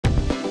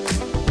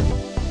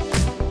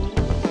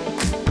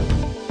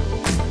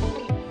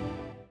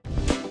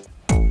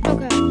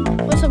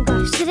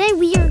today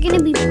we are going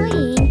to be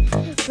playing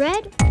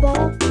Red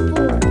Ball 4.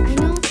 I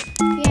know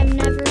we have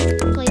never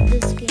played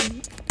this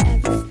game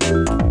ever,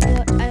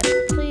 but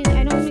please,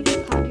 I don't want to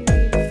get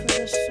copyrighted for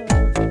this, so I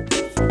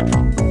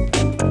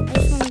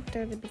just want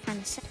there to be kind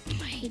of sad.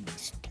 I hate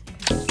this game.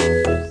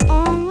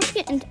 Let's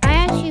get into, I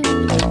actually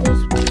played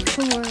this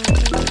before,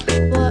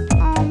 but,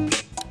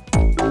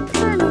 let's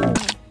start another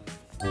one.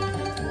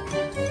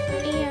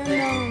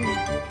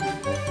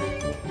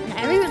 And,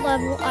 every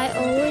level, I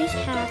always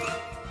have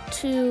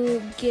to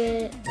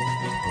get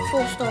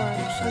full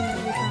stars on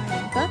every time,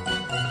 okay?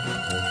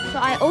 So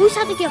I always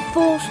have to get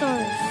full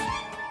stars.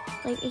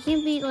 Like, it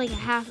can't be like a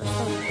half a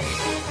star.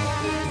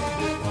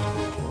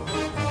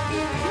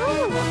 I don't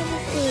know why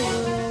this is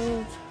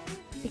world.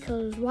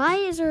 Because why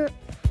is there a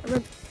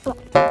red ball?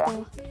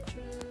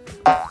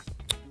 I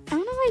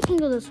don't know why I can't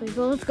go this way,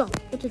 but let's go.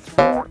 Let's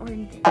explore our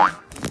inventory.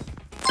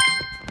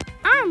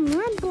 I'm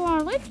red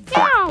ball, let's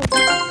go! Ow.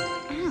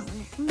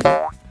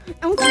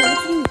 Okay,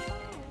 let's do it.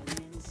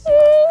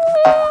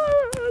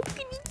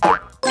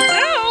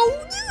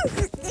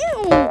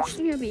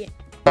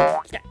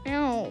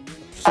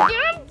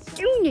 Stop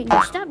doing it.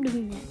 Stop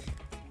doing that.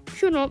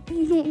 Shut up.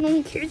 No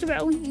one cares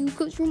about you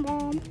because your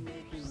mom.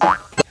 I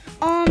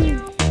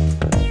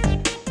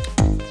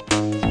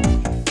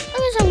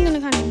guess I'm gonna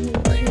kind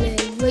of play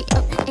right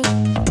up.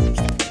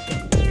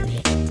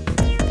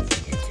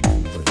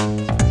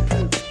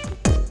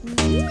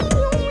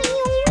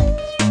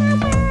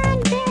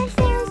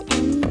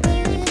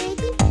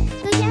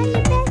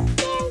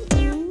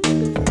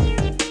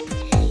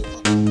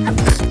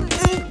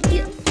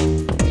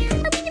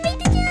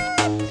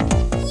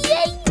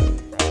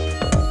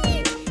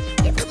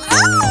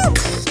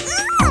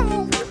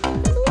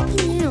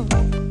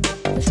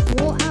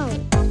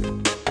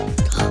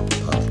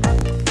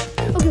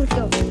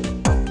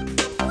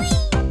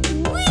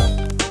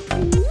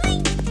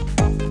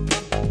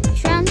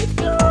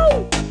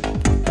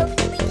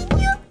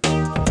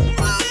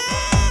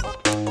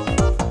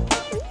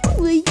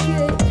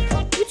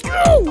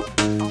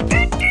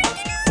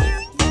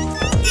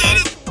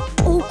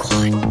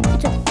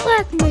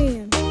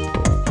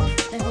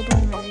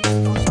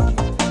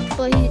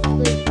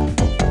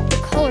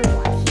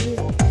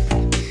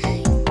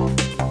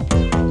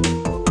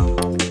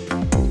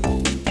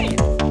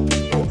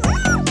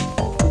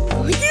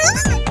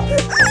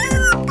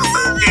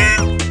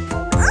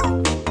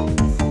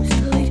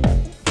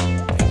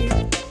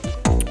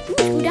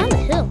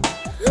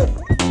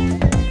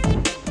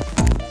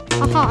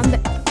 Aha, I'm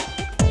back.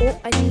 Oh,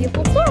 I can get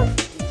full star.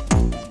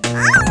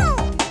 Ow!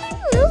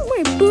 That's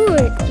my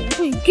butt. That's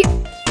what you get.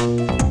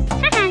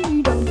 Haha,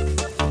 you don't.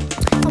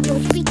 Okay,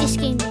 let's beat this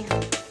game now.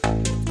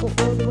 Go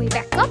all the way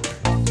back up.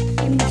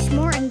 And be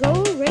smart and go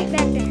right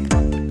back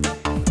down.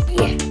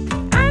 Yeah,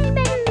 I'm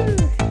better.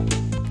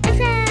 I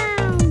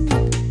found.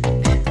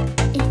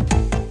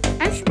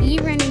 I'm speed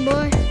running,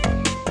 boy.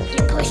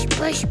 Yeah, push,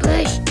 push,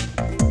 push.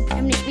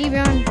 I'm gonna speed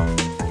run.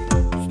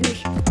 Let's do it.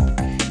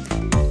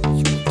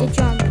 Good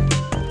job.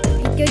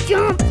 Good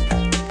jump!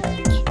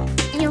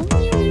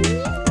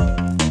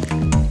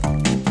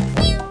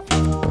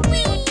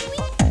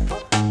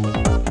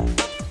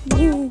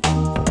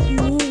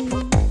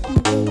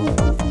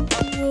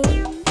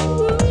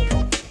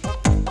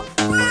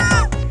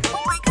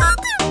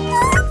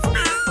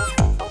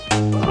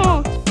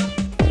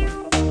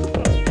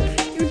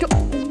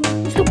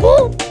 It's the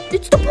bull!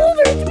 It's the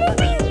boulder! It's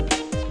moving!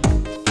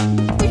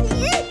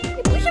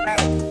 Push him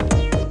in!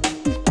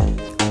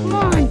 Come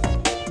on!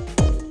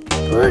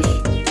 Push!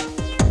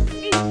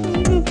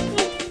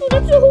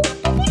 That's so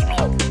push me!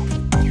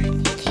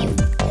 Thank you.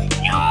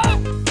 No!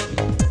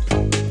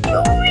 No!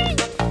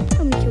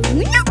 I'm killing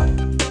you.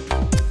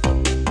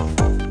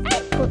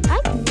 I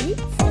committed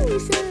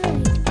suicide.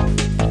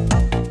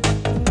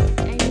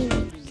 I mean,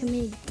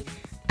 committed.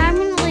 I'm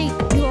gonna like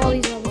do all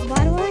these levels,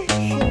 by the way.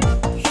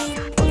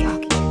 Stop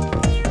talking.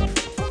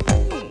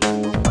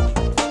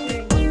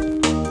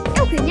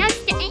 Okay, now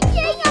it's the end.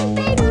 Yay, I'm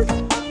better.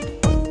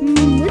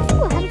 Let's see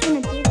what happens when I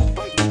do this.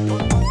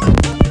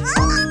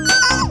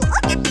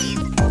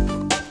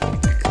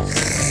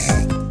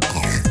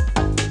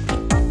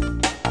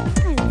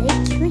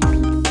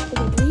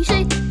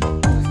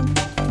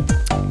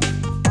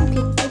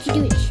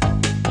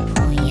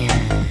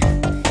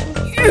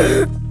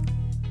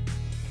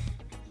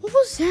 What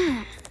was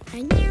that?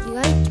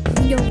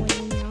 You gotta know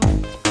when you know.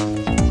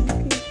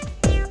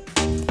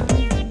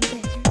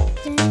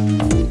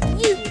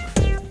 You.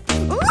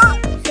 Oh,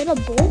 is that a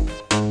bull?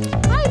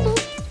 Hi, bull.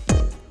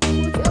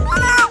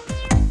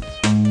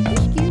 You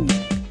scared me.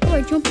 Oh,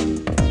 I jumped.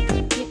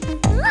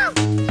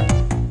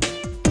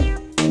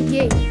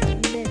 Yay,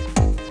 I'm dead.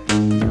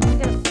 No, I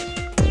got it.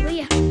 Oh,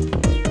 yeah.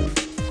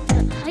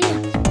 Oh, yeah.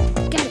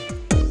 Got it.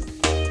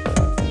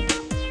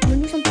 I'm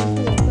gonna do something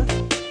cool, okay?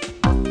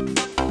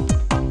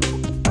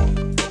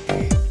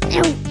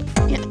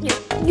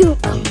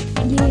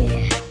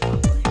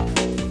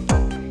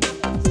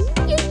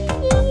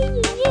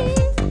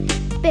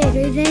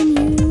 Better than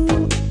you,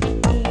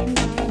 and I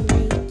like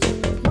you.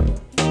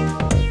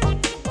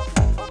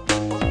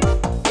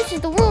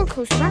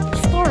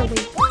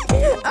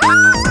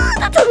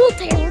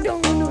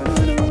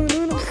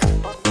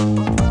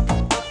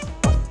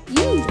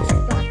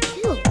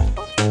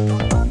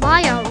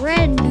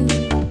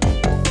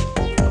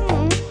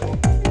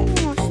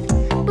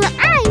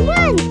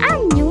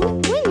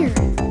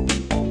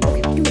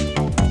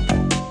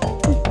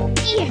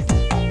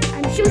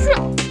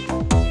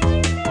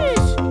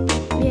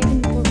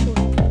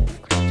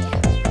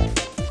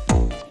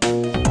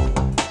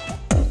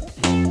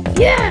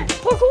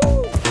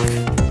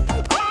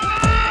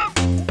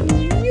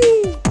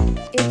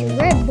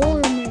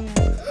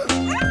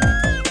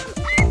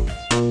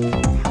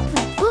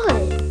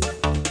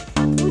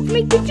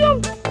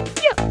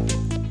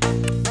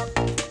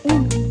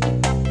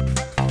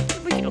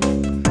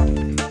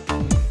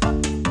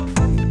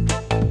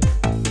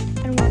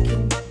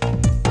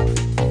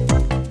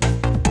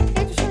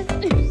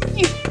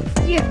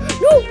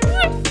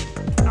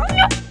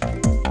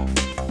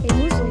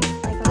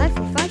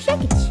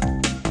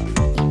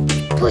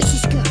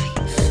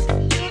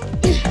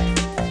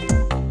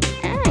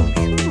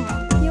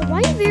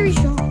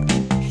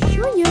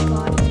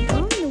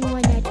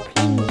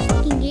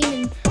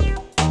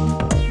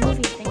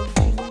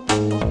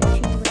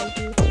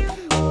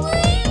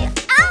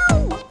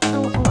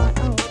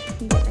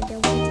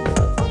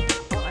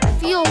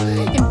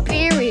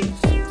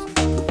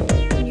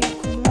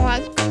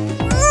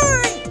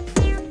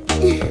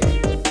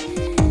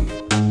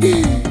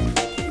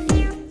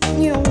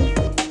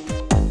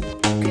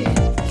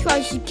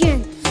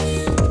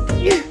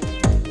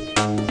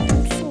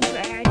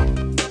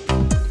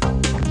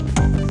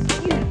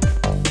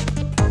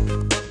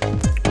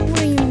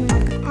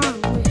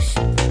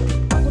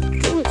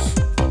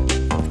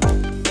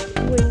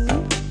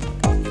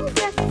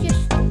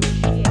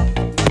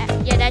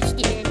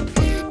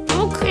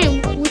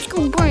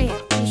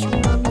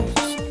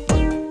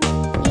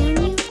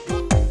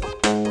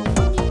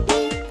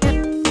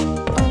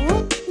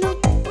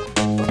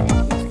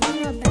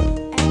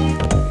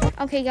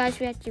 Okay, guys,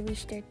 we have to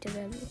restart the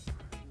level.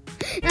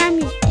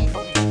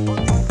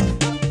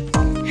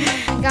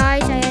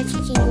 Guys, I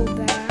actually can go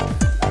back.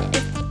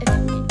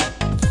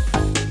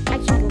 I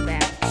can go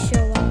back. So,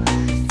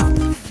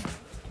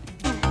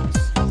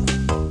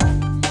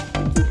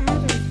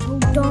 so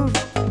dumb.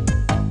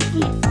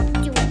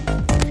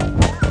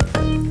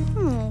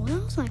 Oh,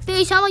 that was my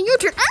face. I'm on your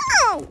turn.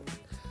 Ow!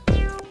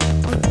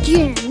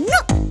 Again. No!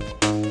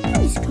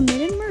 He's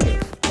committed murder.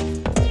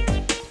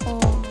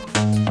 Oh.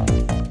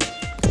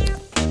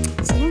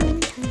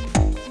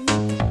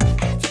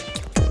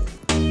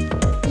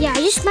 Yeah, I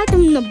just smacked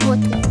him in the butt.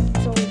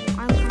 So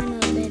I'm kind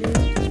of better.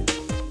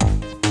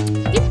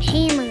 Get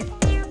hammered.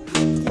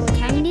 You know what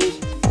time it is?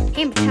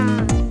 Hammer time.